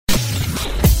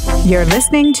You're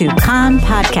listening to Kan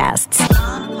Podcasts.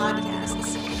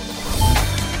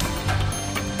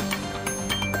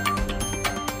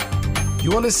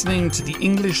 You are listening to the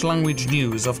English language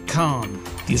news of Kan,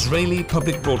 the Israeli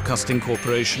Public Broadcasting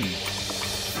Corporation.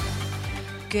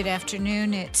 Good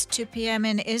afternoon. It's 2 p.m.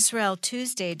 in Israel,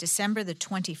 Tuesday, December the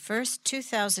 21st,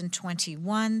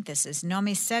 2021. This is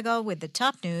Nomi Segal with the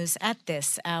top news at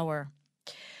this hour.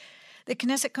 The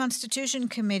Knesset Constitution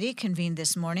Committee convened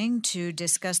this morning to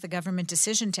discuss the government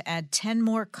decision to add 10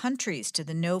 more countries to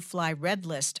the no-fly red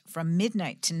list from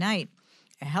midnight tonight.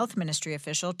 A health ministry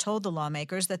official told the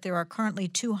lawmakers that there are currently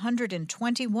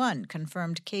 221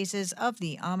 confirmed cases of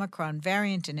the Omicron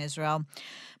variant in Israel,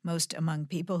 most among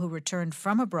people who returned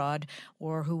from abroad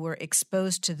or who were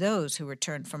exposed to those who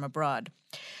returned from abroad.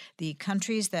 The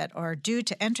countries that are due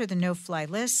to enter the no-fly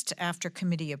list after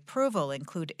committee approval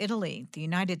include Italy, the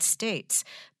United States,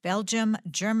 Belgium,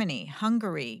 Germany,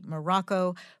 Hungary,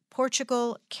 Morocco,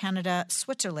 Portugal, Canada,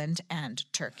 Switzerland,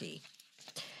 and Turkey.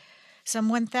 Some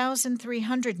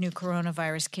 1,300 new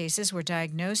coronavirus cases were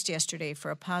diagnosed yesterday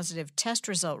for a positive test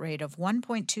result rate of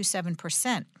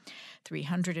 1.27%.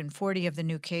 340 of the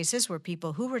new cases were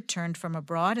people who returned from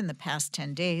abroad in the past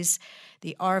 10 days.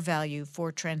 The R value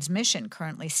for transmission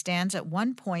currently stands at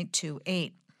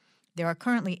 1.28. There are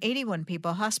currently 81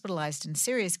 people hospitalized in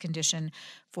serious condition,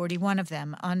 41 of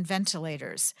them on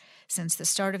ventilators. Since the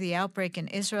start of the outbreak in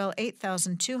Israel,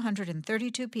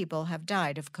 8,232 people have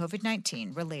died of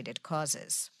COVID-19 related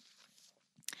causes.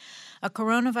 A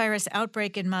coronavirus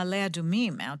outbreak in Ma'ale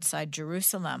Adumim outside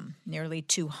Jerusalem. Nearly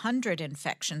 200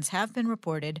 infections have been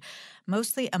reported,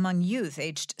 mostly among youth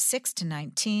aged 6 to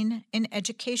 19, in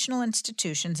educational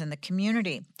institutions in the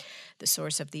community. The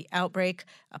source of the outbreak,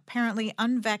 apparently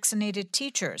unvaccinated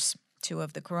teachers. 2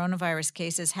 of the coronavirus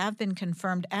cases have been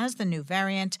confirmed as the new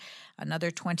variant. Another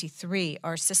 23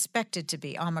 are suspected to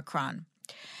be Omicron.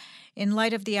 In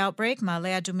light of the outbreak,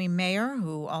 Ma'ale Adumim mayor,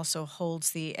 who also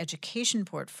holds the education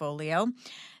portfolio,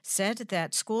 said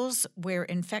that schools where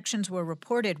infections were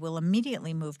reported will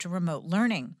immediately move to remote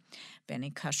learning. Benny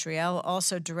Kashriel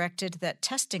also directed that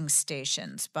testing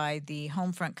stations by the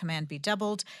Homefront Command be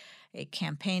doubled, a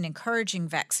campaign encouraging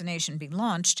vaccination be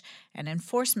launched, and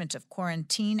enforcement of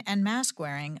quarantine and mask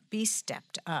wearing be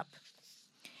stepped up.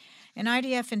 An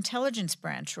IDF intelligence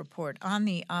branch report on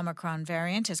the Omicron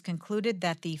variant has concluded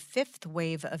that the 5th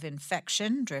wave of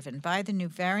infection driven by the new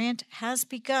variant has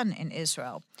begun in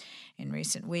Israel. In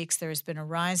recent weeks, there has been a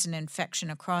rise in infection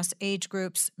across age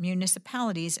groups,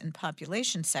 municipalities, and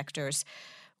population sectors,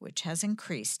 which has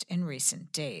increased in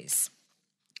recent days.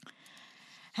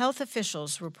 Health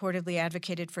officials reportedly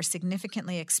advocated for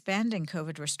significantly expanding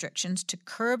COVID restrictions to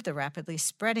curb the rapidly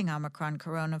spreading Omicron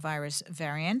coronavirus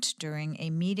variant during a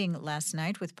meeting last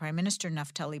night with Prime Minister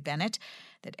Naftali Bennett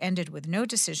that ended with no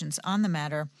decisions on the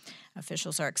matter.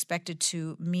 Officials are expected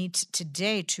to meet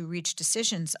today to reach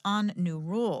decisions on new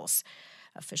rules.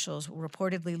 Officials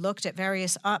reportedly looked at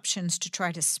various options to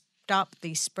try to stop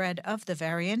the spread of the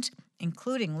variant,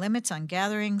 including limits on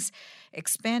gatherings,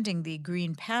 expanding the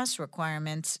Green Pass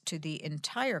requirements to the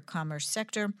entire commerce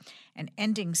sector, and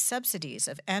ending subsidies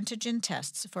of antigen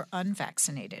tests for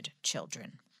unvaccinated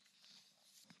children.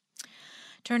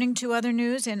 Turning to other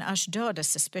news, in Ashdod, a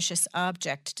suspicious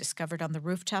object discovered on the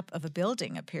rooftop of a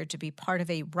building appeared to be part of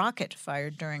a rocket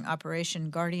fired during Operation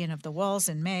Guardian of the Walls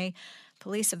in May.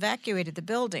 Police evacuated the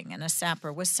building and a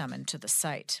sapper was summoned to the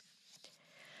site.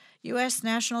 U.S.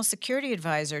 National Security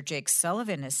Advisor Jake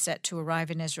Sullivan is set to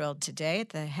arrive in Israel today at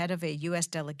the head of a U.S.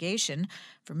 delegation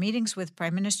for meetings with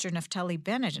Prime Minister Naftali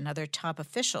Bennett and other top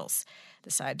officials. The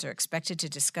sides are expected to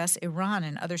discuss Iran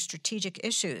and other strategic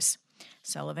issues.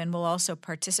 Sullivan will also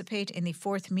participate in the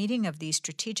 4th meeting of the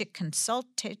Strategic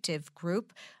Consultative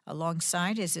Group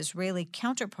alongside his Israeli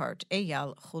counterpart,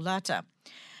 Eyal Hulata.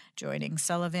 Joining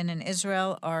Sullivan in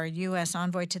Israel are U.S.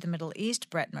 Envoy to the Middle East,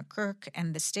 Brett McGurk,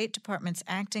 and the State Department's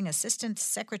Acting Assistant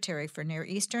Secretary for Near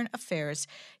Eastern Affairs,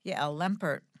 Yael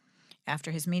Lempert.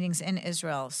 After his meetings in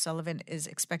Israel, Sullivan is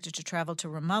expected to travel to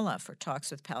Ramallah for talks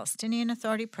with Palestinian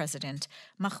Authority President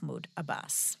Mahmoud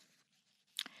Abbas.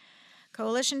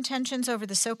 Coalition tensions over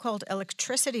the so-called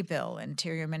electricity bill.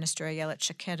 Interior Minister Ayelet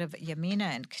Shaked of Yamina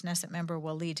and Knesset member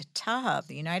Walid Taha of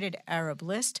the United Arab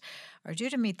List are due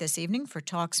to meet this evening for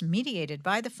talks mediated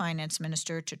by the finance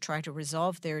minister to try to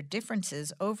resolve their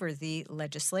differences over the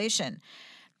legislation.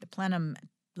 The plenum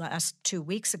last 2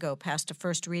 weeks ago passed a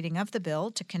first reading of the bill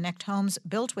to connect homes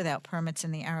built without permits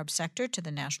in the Arab sector to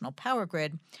the national power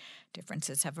grid.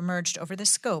 Differences have emerged over the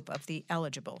scope of the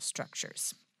eligible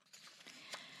structures.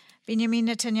 Benjamin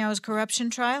Netanyahu's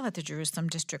corruption trial at the Jerusalem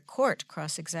District Court.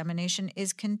 Cross-examination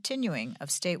is continuing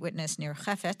of state witness Nir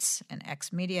Chafetz, an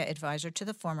ex-media advisor to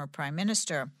the former prime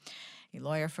minister. A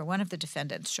lawyer for one of the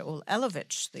defendants, Shaul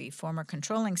Elovitch, the former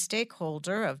controlling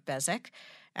stakeholder of Bezek,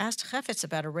 asked Chafetz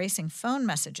about erasing phone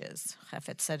messages.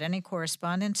 Chafetz said any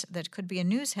correspondence that could be a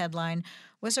news headline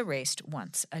was erased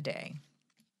once a day.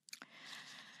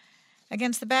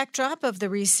 Against the backdrop of the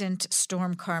recent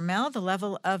Storm Carmel, the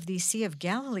level of the Sea of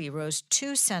Galilee rose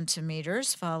 2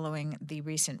 centimeters following the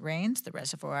recent rains. The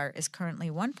reservoir is currently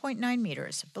 1.9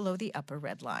 meters below the upper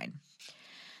red line.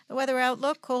 The weather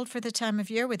outlook, cold for the time of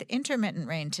year with intermittent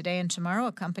rain today and tomorrow,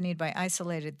 accompanied by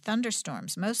isolated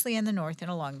thunderstorms, mostly in the north and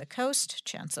along the coast.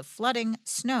 Chance of flooding,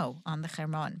 snow on the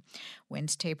Hermon.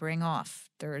 Winds tapering off.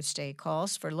 Thursday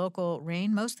calls for local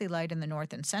rain, mostly light in the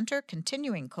north and center,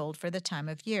 continuing cold for the time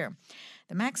of year.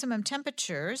 The maximum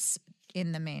temperatures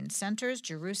in the main centers,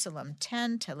 Jerusalem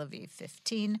 10, Tel Aviv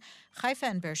 15, Haifa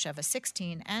and Beersheba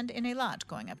 16, and in Eilat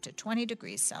going up to 20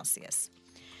 degrees Celsius.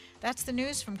 That's the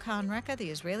news from Kan Reka,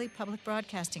 the Israeli Public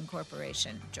Broadcasting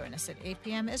Corporation. Join us at 8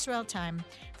 p.m. Israel time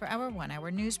for our one-hour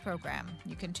news program.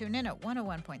 You can tune in at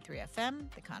 101.3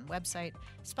 FM, the Kan website,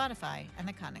 Spotify, and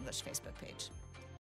the Kan English Facebook page.